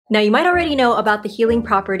Now you might already know about the healing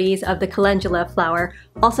properties of the calendula flower,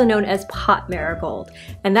 also known as pot marigold.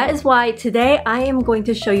 And that is why today I am going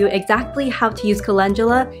to show you exactly how to use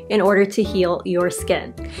calendula in order to heal your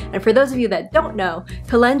skin. And for those of you that don't know,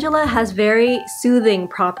 calendula has very soothing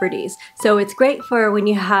properties. So it's great for when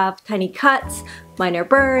you have tiny cuts, minor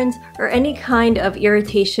burns, or any kind of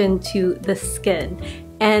irritation to the skin.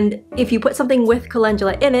 And if you put something with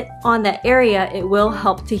calendula in it on that area, it will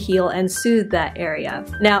help to heal and soothe that area.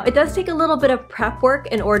 Now, it does take a little bit of prep work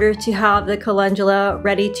in order to have the calendula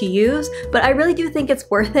ready to use, but I really do think it's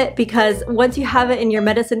worth it because once you have it in your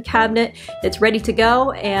medicine cabinet, it's ready to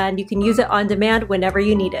go and you can use it on demand whenever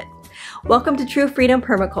you need it. Welcome to True Freedom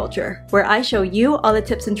Permaculture, where I show you all the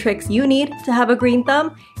tips and tricks you need to have a green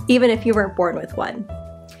thumb, even if you weren't born with one.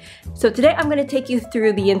 So today I'm going to take you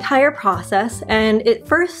through the entire process, and it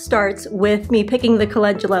first starts with me picking the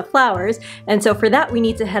calendula flowers, and so for that we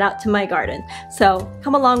need to head out to my garden. So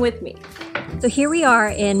come along with me. So here we are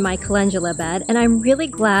in my calendula bed, and I'm really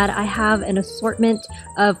glad I have an assortment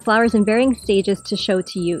of flowers in varying stages to show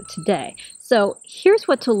to you today. So here's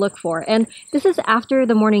what to look for, and this is after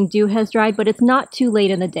the morning dew has dried, but it's not too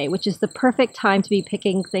late in the day, which is the perfect time to be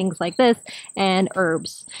picking things like this and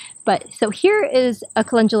herbs. But so here is a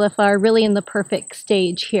calendula flower really in the perfect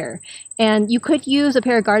stage here. And you could use a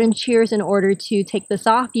pair of garden shears in order to take this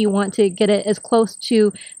off. You want to get it as close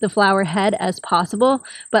to the flower head as possible.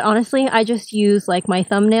 But honestly, I just use like my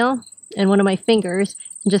thumbnail and one of my fingers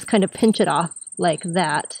and just kind of pinch it off like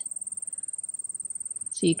that.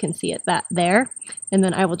 So you can see it there. And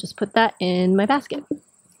then I will just put that in my basket.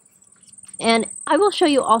 And I will show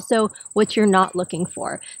you also what you're not looking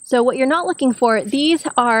for. So what you're not looking for, these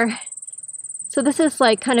are, so this is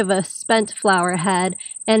like kind of a spent flower head,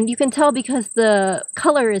 and you can tell because the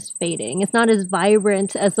color is fading. It's not as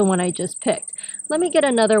vibrant as the one I just picked. Let me get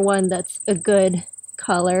another one that's a good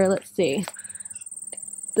color. Let's see,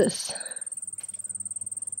 this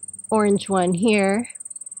orange one here.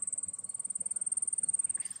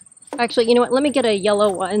 Actually, you know what? Let me get a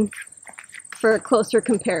yellow one for a closer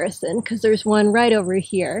comparison, because there's one right over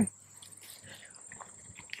here.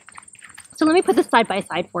 So let me put this side by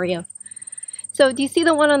side for you. So do you see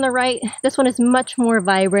the one on the right? This one is much more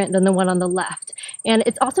vibrant than the one on the left. And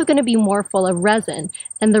it's also going to be more full of resin.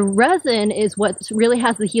 And the resin is what really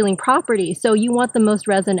has the healing property. So you want the most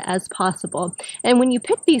resin as possible. And when you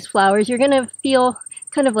pick these flowers, you're going to feel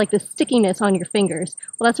kind of like the stickiness on your fingers.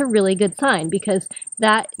 Well, that's a really good sign because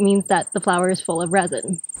that means that the flower is full of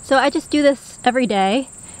resin. So I just do this every day,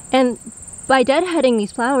 and by deadheading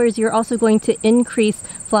these flowers, you're also going to increase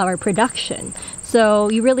flower production. So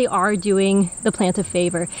you really are doing the plant a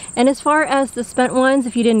favor. And as far as the spent ones,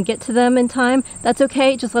 if you didn't get to them in time, that's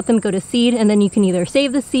okay. Just let them go to seed, and then you can either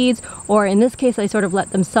save the seeds, or in this case, I sort of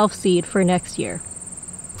let them self-seed for next year.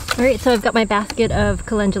 All right, so I've got my basket of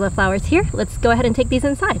calendula flowers here. Let's go ahead and take these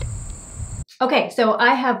inside. Okay, so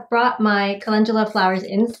I have brought my calendula flowers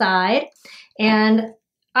inside, and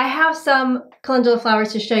I have some calendula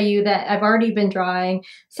flowers to show you that I've already been drying.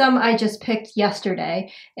 Some I just picked yesterday.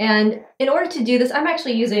 And in order to do this, I'm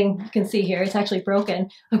actually using, you can see here, it's actually broken,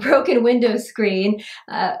 a broken window screen.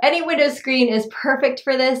 Any window screen is perfect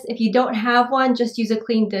for this. If you don't have one, just use a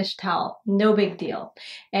clean dish towel. No big deal.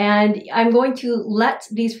 And I'm going to let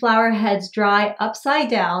these flower heads dry upside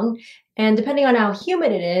down. And depending on how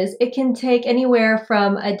humid it is, it can take anywhere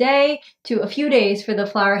from a day to a few days for the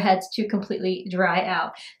flower heads to completely dry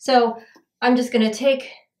out. So I'm just going to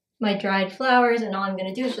take my dried flowers, and all I'm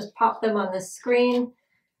going to do is just pop them on this screen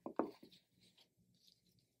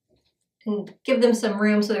and give them some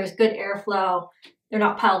room so there's good airflow. They're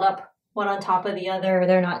not piled up one on top of the other.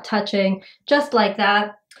 They're not touching, just like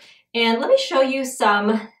that. And let me show you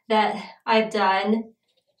some that I've done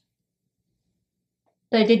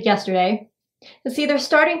that I did yesterday. And see, they're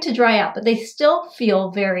starting to dry out, but they still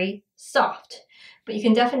feel very soft. But you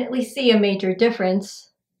can definitely see a major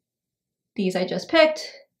difference. These I just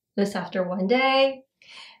picked, this after one day.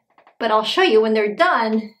 But I'll show you when they're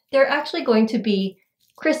done, they're actually going to be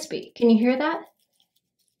crispy. Can you hear that?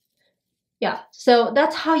 Yeah, so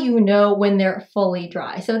that's how you know when they're fully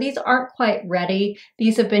dry. So these aren't quite ready.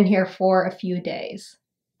 These have been here for a few days.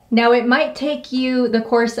 Now it might take you the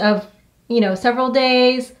course of several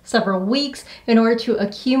days, several weeks in order to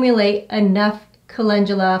accumulate enough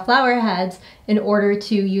calendula flower heads in order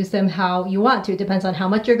to use them how you want to. It depends on how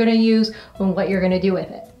much you're going to use and what you're going to do with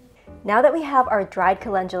it. Now that we have our dried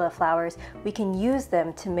calendula flowers, we can use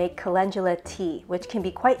them to make calendula tea, which can be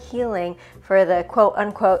quite healing for the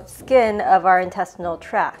quote-unquote skin of our intestinal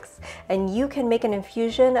tracts. And you can make an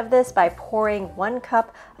infusion of this by pouring 1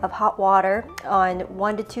 cup of hot water on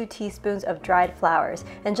 1 to 2 teaspoons of dried flowers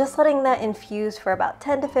and just letting that infuse for about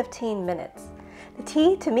 10 to 15 minutes. The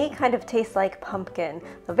tea, to me, kind of tastes like pumpkin,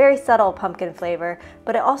 a very subtle pumpkin flavor,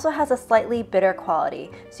 but it also has a slightly bitter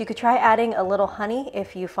quality. So you could try adding a little honey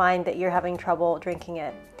if you find that you're having trouble drinking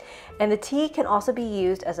it. And the tea can also be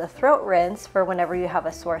used as a throat rinse for whenever you have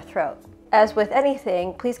a sore throat. As with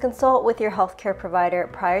anything, please consult with your healthcare provider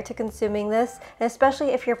prior to consuming this, and especially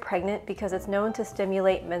if you're pregnant, because it's known to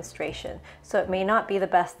stimulate menstruation. So it may not be the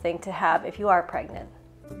best thing to have if you are pregnant.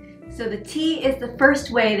 So the tea is the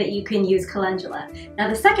first way that you can use calendula. Now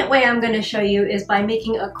the second way I'm going to show you is by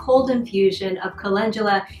making a cold infusion of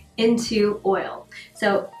calendula into oil.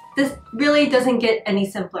 So this really doesn't get any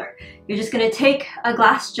simpler. You're just going to take a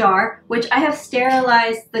glass jar, which I have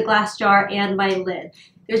sterilized the glass jar and my lid.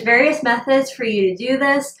 There's various methods for you to do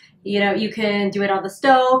this. You know, you can do it on the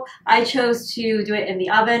stove. I chose to do it in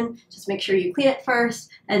the oven. Just make sure you clean it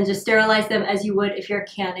first and just sterilize them as you would if you're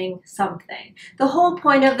canning something. The whole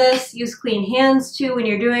point of this, use clean hands too when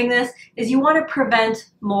you're doing this, is you want to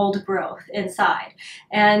prevent mold growth inside.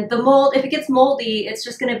 And the mold, if it gets moldy, it's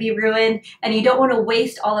just going to be ruined, and you don't want to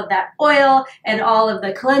waste all of that oil and all of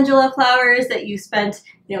the calendula flowers that you spent,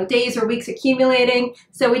 you know, days or weeks accumulating.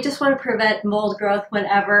 So we just want to prevent mold growth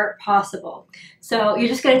whenever possible. So you're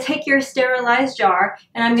just going to take your sterilized jar,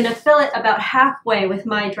 and I'm going to fill it about halfway with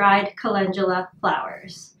my dried calendula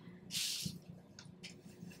flowers.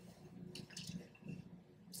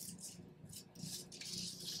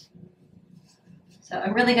 So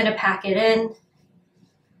I'm really going to pack it in.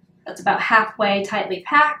 That's about halfway tightly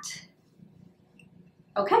packed.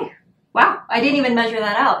 Okay. Wow, I didn't even measure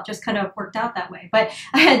that out, just kind of worked out that way. But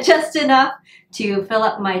I had just enough to fill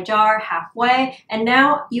up my jar halfway. And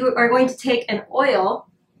now you are going to take an oil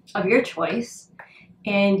of your choice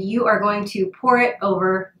and you are going to pour it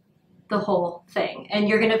over the whole thing. And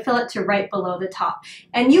you're going to fill it to right below the top.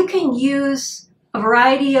 And you can use a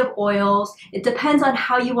variety of oils. It depends on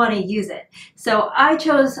how you want to use it. So I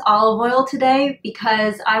chose olive oil today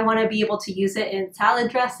because I want to be able to use it in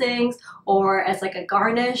salad dressings or as like a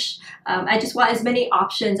garnish. I just want as many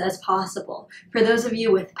options as possible. For those of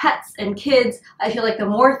you with pets and kids, I feel like the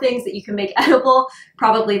more things that you can make edible,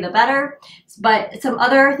 probably the better. But some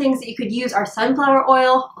other things that you could use are sunflower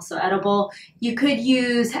oil, also edible. You could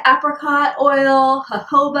use apricot oil,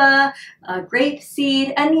 jojoba, grape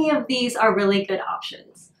seed. Any of these are really good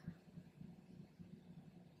options.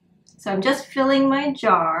 So I'm just filling my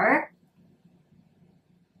jar.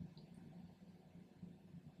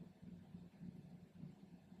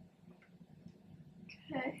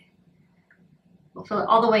 Okay. We'll fill it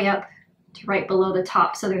all the way up to right below the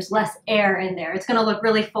top so there's less air in there. It's going to look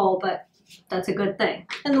really full, but that's a good thing.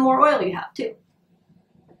 And the more oil you have too.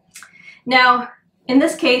 Now, in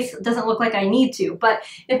this case, it doesn't look like I need to, but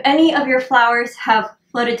if any of your flowers have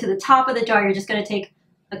floated to the top of the jar, you're just going to take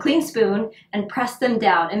a clean spoon and press them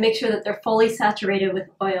down and make sure that they're fully saturated with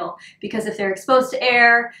oil, because if they're exposed to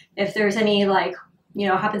air, if there's any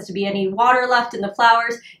happens to be any water left in the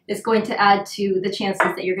flowers, it's going to add to the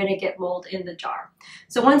chances that you're going to get mold in the jar.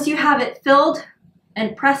 So once you have it filled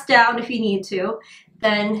and pressed down if you need to,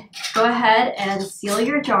 then go ahead and seal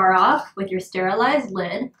your jar off with your sterilized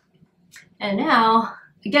lid. And now,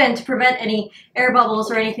 again, to prevent any air bubbles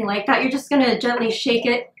or anything like that, you're just going to gently shake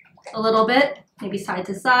it a little bit, maybe side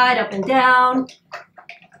to side, up and down.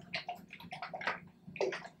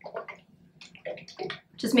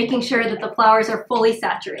 Just making sure that the flowers are fully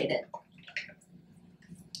saturated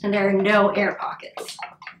and there are no air pockets.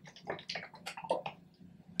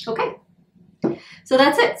 Okay, so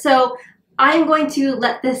that's it. So I'm going to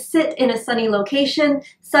let this sit in a sunny location.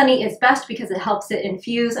 Sunny is best because it helps it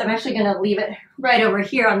infuse. I'm actually going to leave it right over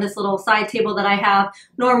here on this little side table that I have.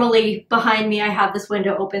 Normally behind me I have this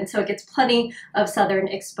window open so it gets plenty of southern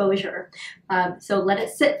exposure. So let it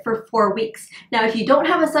sit for 4 weeks. Now if you don't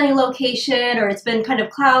have a sunny location or it's been kind of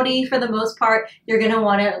cloudy for the most part, you're going to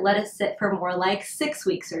want to let it sit for more like 6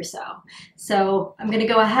 weeks or so. So I'm going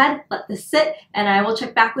to go ahead, let this sit, and I will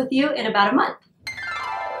check back with you in about a month.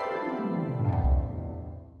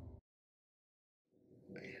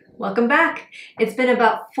 Welcome back. It's been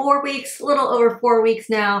about 4 weeks, a little over 4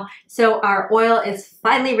 weeks now, so our oil is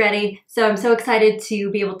finally ready. So I'm so excited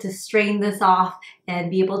to be able to strain this off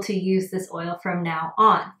and be able to use this oil from now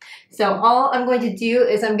on. So all I'm going to do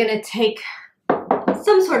is I'm going to take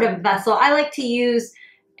some sort of vessel. I like to use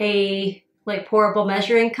a like pourable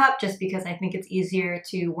measuring cup just because I think it's easier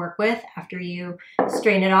to work with after you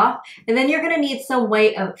strain it off. And then you're gonna need some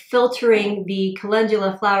way of filtering the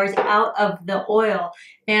calendula flowers out of the oil.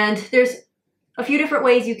 And there's a few different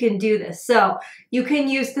ways you can do this. So you can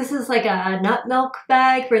use, this is like a nut milk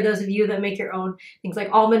bag for those of you that make your own things like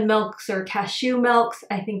almond milks or cashew milks.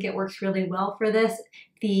 I think it works really well for this.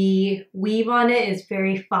 The weave on it is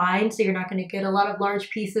very fine, so you're not going to get a lot of large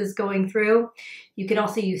pieces going through. You could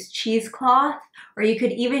also use cheesecloth, or you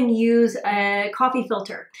could even use a coffee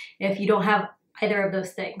filter if you don't have either of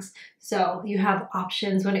those things. So you have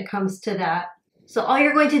options when it comes to that. So all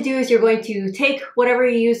you're going to do is you're going to take whatever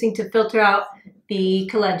you're using to filter out the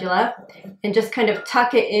calendula and just kind of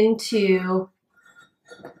tuck it into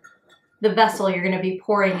the vessel you're going to be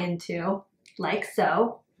pouring into, like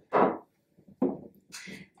so.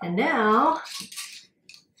 And now,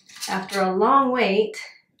 after a long wait,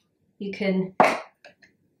 you can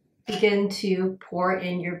begin to pour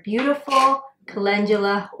in your beautiful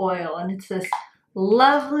calendula oil. And it's this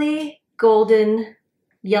lovely golden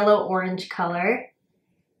yellow-orange color.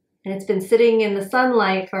 And it's been sitting in the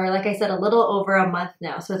sunlight for, like I said, a little over a month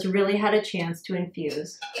now. So it's really had a chance to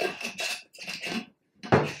infuse.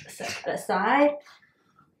 Set that aside.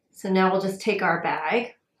 So now we'll just take our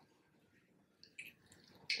bag.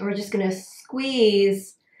 And we're just gonna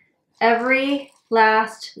squeeze every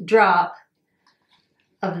last drop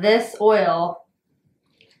of this oil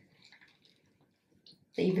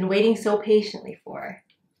that you've been waiting so patiently for.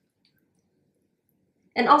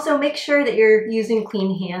 And also make sure that you're using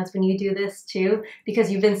clean hands when you do this too,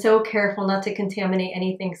 because you've been so careful not to contaminate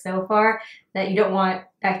anything so far that you don't want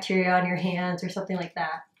bacteria on your hands or something like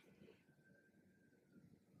that.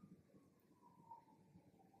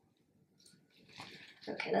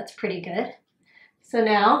 Okay, that's pretty good. So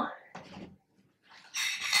now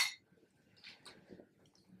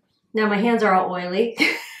my hands are all oily,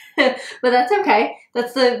 but that's okay.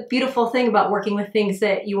 That's the beautiful thing about working with things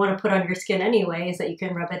that you want to put on your skin anyway, is that you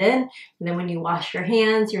can rub it in, and then when you wash your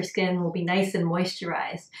hands, your skin will be nice and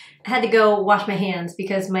moisturized. I had to go wash my hands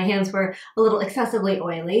because my hands were a little excessively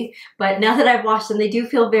oily, but now that I've washed them, they do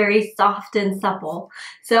feel very soft and supple.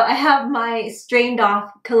 So I have my strained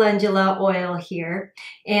off calendula oil here,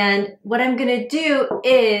 and what I'm gonna do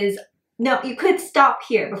is, now, you could stop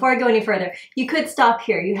here. Before I go any further, you could stop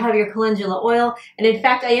here. You have your calendula oil, and in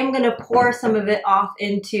fact, I am going to pour some of it off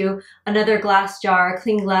into another glass jar, a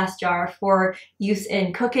clean glass jar, for use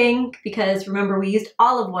in cooking, because remember, we used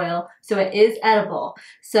olive oil, so it is edible.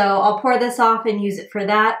 So I'll pour this off and use it for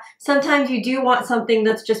that. Sometimes you do want something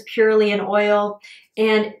that's just purely an oil,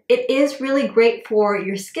 and it is really great for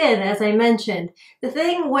your skin, as I mentioned. The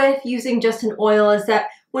thing with using just an oil is that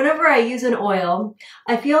whenever I use an oil,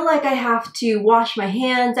 I feel like I have to wash my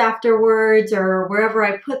hands afterwards or wherever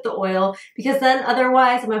I put the oil, because then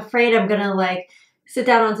otherwise I'm afraid I'm gonna like sit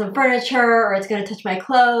down on some furniture or it's gonna touch my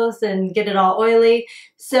clothes and get it all oily.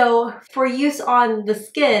 So for use on the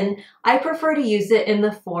skin, I prefer to use it in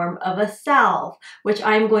the form of a salve, which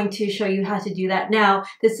I'm going to show you how to do that now.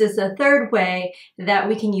 This is a third way that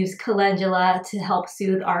we can use calendula to help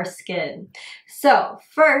soothe our skin. So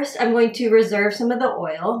first, I'm going to reserve some of the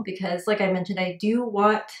oil because, like I mentioned, I do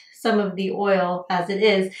want some of the oil as it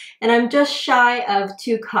is, and I'm just shy of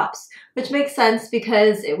 2 cups, which makes sense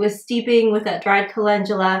because it was steeping with that dried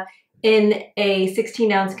calendula in a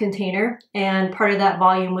 16-ounce container, and part of that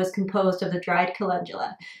volume was composed of the dried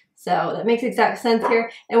calendula. So that makes exact sense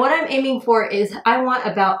here. And what I'm aiming for is I want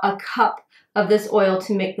about a cup of this oil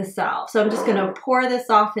to make the salve. So I'm just gonna pour this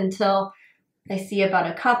off until I see about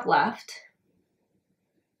a cup left.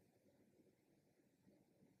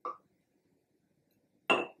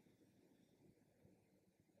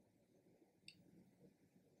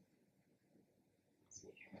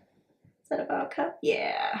 Is that about a cup?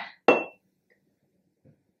 Yeah.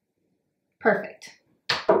 Perfect.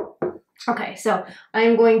 Okay, so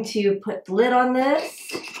I'm going to put the lid on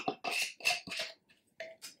this,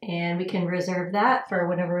 and we can reserve that for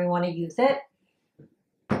whenever we want to use it.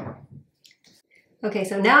 Okay,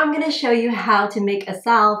 so now I'm going to show you how to make a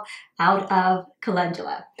salve out of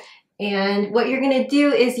calendula. And what you're going to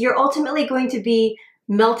do is you're ultimately going to be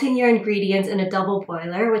melting your ingredients in a double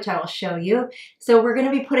boiler, which I will show you. So we're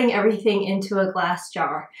going to be putting everything into a glass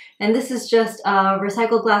jar. And this is just a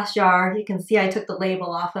recycled glass jar. You can see I took the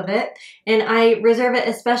label off of it. And I reserve it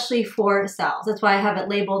especially for salves. That's why I have it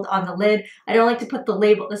labeled on the lid. I don't like to put the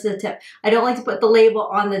label, this is a tip, I don't like to put the label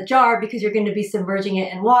on the jar because you're going to be submerging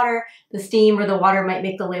it in water. The steam or the water might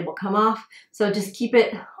make the label come off. So just keep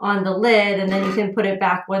it on the lid, and then you can put it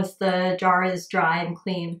back once the jar is dry and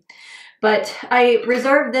clean. But I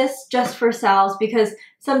reserve this just for salves because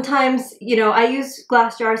sometimes, you know, I use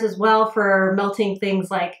glass jars as well for melting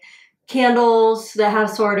things like candles that have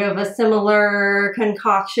sort of a similar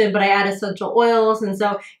concoction, but I add essential oils, and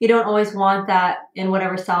so you don't always want that in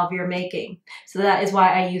whatever salve you're making. So that is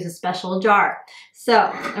why I use a special jar. So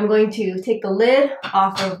I'm going to take the lid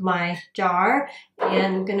off of my jar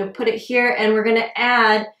and I'm going to put it here, and we're going to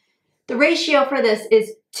add, the ratio for this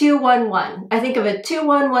is 2-1-1. I think of a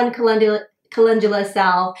 2-1-1 calendula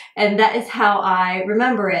salve, and that is how I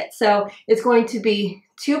remember it. So it's going to be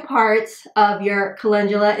 2 parts of your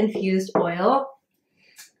calendula-infused oil.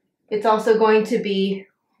 It's also going to be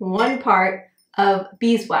 1 part of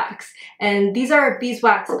beeswax. And these are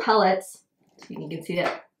beeswax pellets, so you can see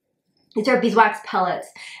that. These are beeswax pellets.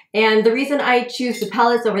 And the reason I choose the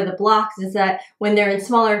pellets over the blocks is that when they're in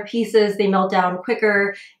smaller pieces, they melt down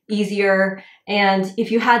quicker, easier. And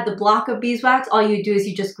if you had the block of beeswax, all you do is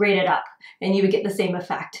you just grate it up and you would get the same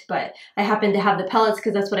effect. But I happen to have the pellets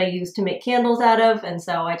because that's what I use to make candles out of, and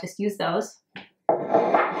so I just use those.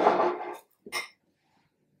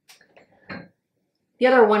 The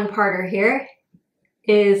other 1-parter here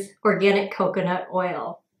is organic coconut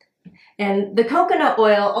oil. And the coconut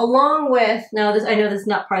oil, along with, now this, I know this is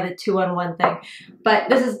not part of the 2-1-1 thing, but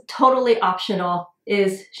this is totally optional,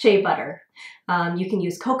 is shea butter. You can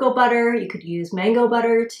use cocoa butter, you could use mango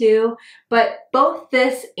butter too, but both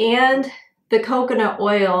this and the coconut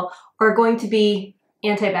oil are going to be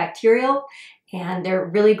antibacterial, and they're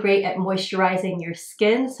really great at moisturizing your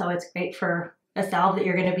skin, so it's great for a salve that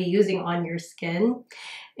you're going to be using on your skin.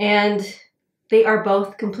 And they are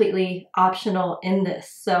both completely optional in this.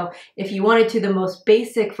 So if you wanted to, the most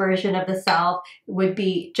basic version of the salve would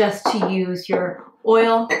be just to use your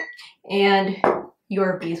oil and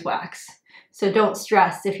your beeswax. So don't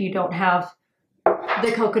stress if you don't have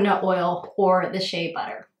the coconut oil or the shea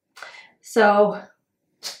butter. So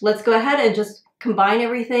let's go ahead and just combine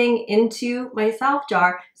everything into my salve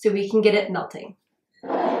jar so we can get it melting.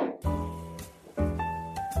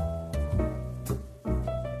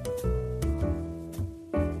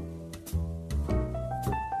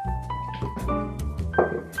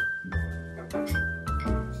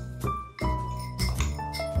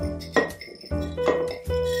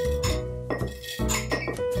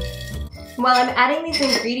 While I'm adding these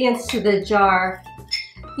ingredients to the jar,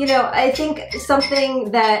 you know, I think something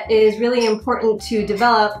that is really important to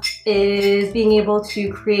develop is being able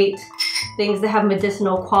to create things that have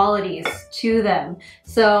medicinal qualities to them.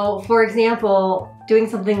 So, for example, doing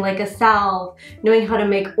something like a salve, knowing how to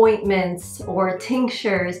make ointments or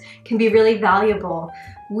tinctures can be really valuable.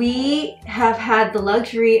 We have had the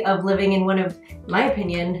luxury of living in one of, in my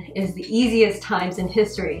opinion, is the easiest times in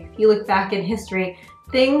history. If you look back in history,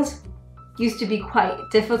 things used to be quite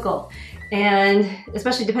difficult, and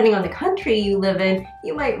especially depending on the country you live in,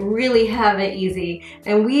 you might really have it easy.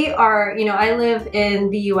 And we are, you know, I live in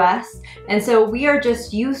the US, and so we are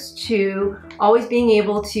just used to always being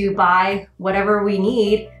able to buy whatever we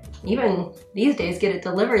need, even these days get it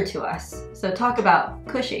delivered to us. So talk about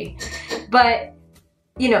cushy. But,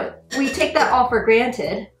 you know, we take that all for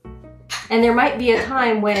granted, and there might be a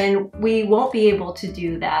time when we won't be able to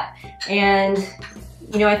do that. And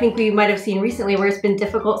you know, I think we might have seen recently where it's been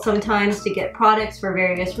difficult sometimes to get products for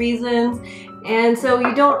various reasons. And so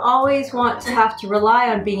you don't always want to have to rely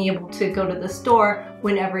on being able to go to the store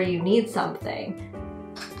whenever you need something.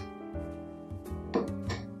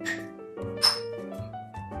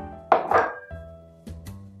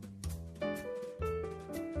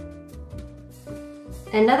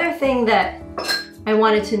 Another thing that I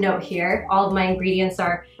wanted to note here, all of my ingredients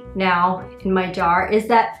are now in my jar, is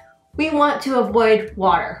that we want to avoid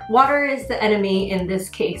water. Water is the enemy in this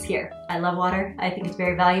case here. I love water, I think it's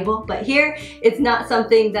very valuable, but here it's not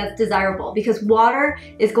something that's desirable because water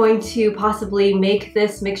is going to possibly make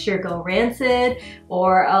this mixture go rancid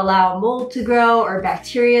or allow mold to grow or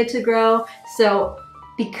bacteria to grow. So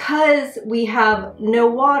because we have no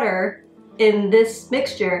water in this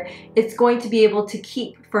mixture, it's going to be able to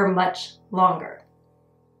keep for much longer.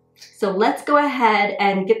 So let's go ahead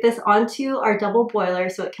and get this onto our double boiler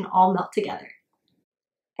so it can all melt together.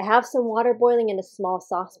 I have some water boiling in a small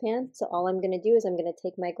saucepan, so all I'm going to do is I'm going to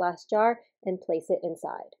take my glass jar and place it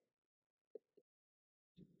inside.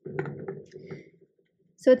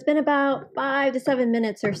 So it's been about 5 to 7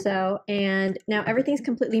 minutes or so, and now everything's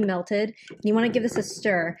completely melted. You want to give this a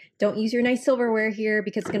stir. Don't use your nice silverware here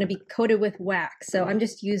because it's going to be coated with wax. So I'm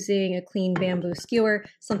just using a clean bamboo skewer,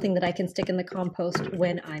 something that I can stick in the compost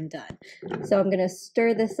when I'm done. So I'm going to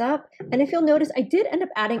stir this up, and if you'll notice, I did end up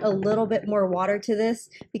adding a little bit more water to this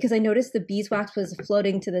because I noticed the beeswax was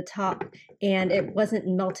floating to the top and it wasn't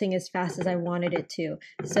melting as fast as I wanted it to.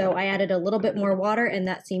 So I added a little bit more water, and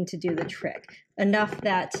that seemed to do the trick. Enough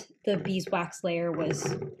that the beeswax layer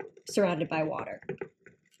was surrounded by water.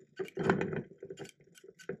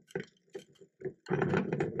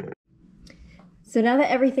 So now that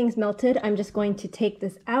everything's melted, I'm just going to take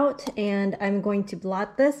this out and I'm going to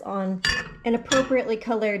blot this on an appropriately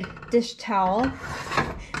colored dish towel.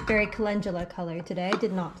 Very calendula color today. I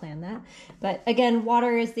did not plan that. But again,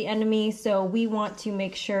 water is the enemy, so we want to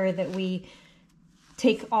make sure that we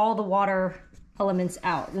take all the water elements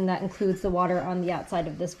out, and that includes the water on the outside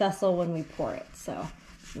of this vessel when we pour it. So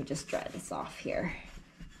let me just dry this off here.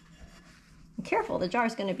 Be careful, the jar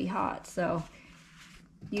is going to be hot, so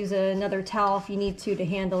use another towel if you need to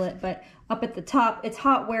handle it. But up at the top, it's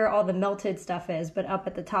hot where all the melted stuff is, but up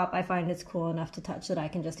at the top I find it's cool enough to touch that I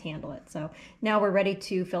can just handle it. So now we're ready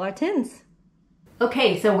to fill our tins.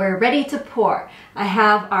 Okay, so we're ready to pour. I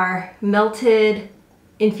have our melted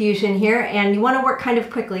infusion here, and you want to work kind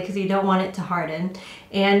of quickly because you don't want it to harden,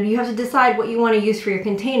 and you have to decide what you want to use for your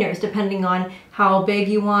containers depending on how big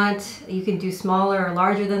you want. You can do smaller or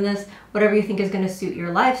larger than this, whatever you think is going to suit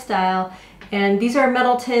your lifestyle. And these are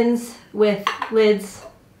metal tins with lids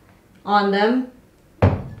on them. In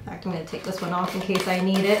fact, I'm going to take this one off in case I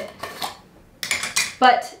need it.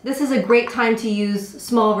 But this is a great time to use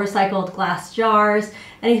small recycled glass jars,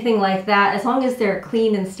 anything like that. As long as they're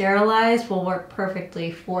clean and sterilized, will work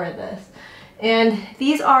perfectly for this. And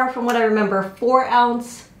these are, from what I remember,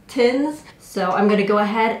 4-ounce tins. So I'm gonna go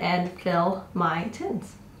ahead and fill my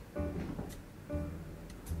tins.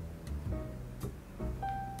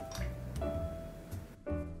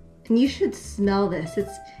 And you should smell this.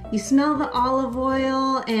 You smell the olive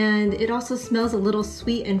oil, and it also smells a little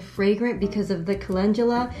sweet and fragrant because of the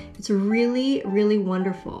calendula. It's really, really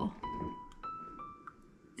wonderful.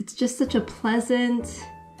 It's just such a pleasant,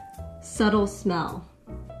 subtle smell.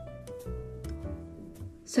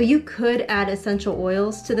 So you could add essential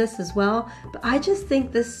oils to this as well, but I just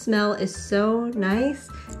think this smell is so nice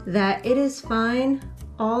that it is fine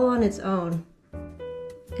all on its own.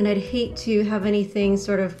 And I'd hate to have anything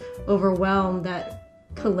sort of overwhelm that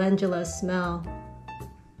calendula smell.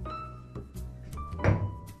 All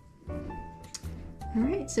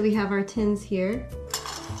right, so we have our tins here.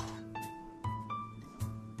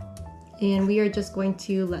 And we are just going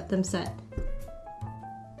to let them set.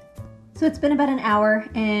 So it's been about an hour,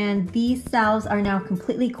 and these salves are now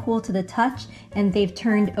completely cool to the touch, and they've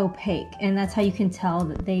turned opaque, and that's how you can tell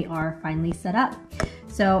that they are finally set up.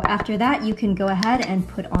 So after that, you can go ahead and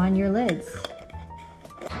put on your lids.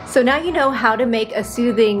 So now you know how to make a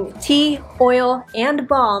soothing tea, oil, and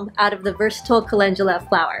balm out of the versatile calendula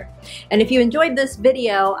flower. And if you enjoyed this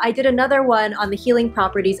video, I did another one on the healing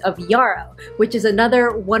properties of yarrow, which is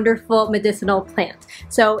another wonderful medicinal plant.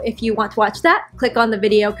 So if you want to watch that, click on the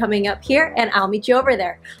video coming up here and I'll meet you over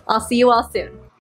there. I'll see you all soon.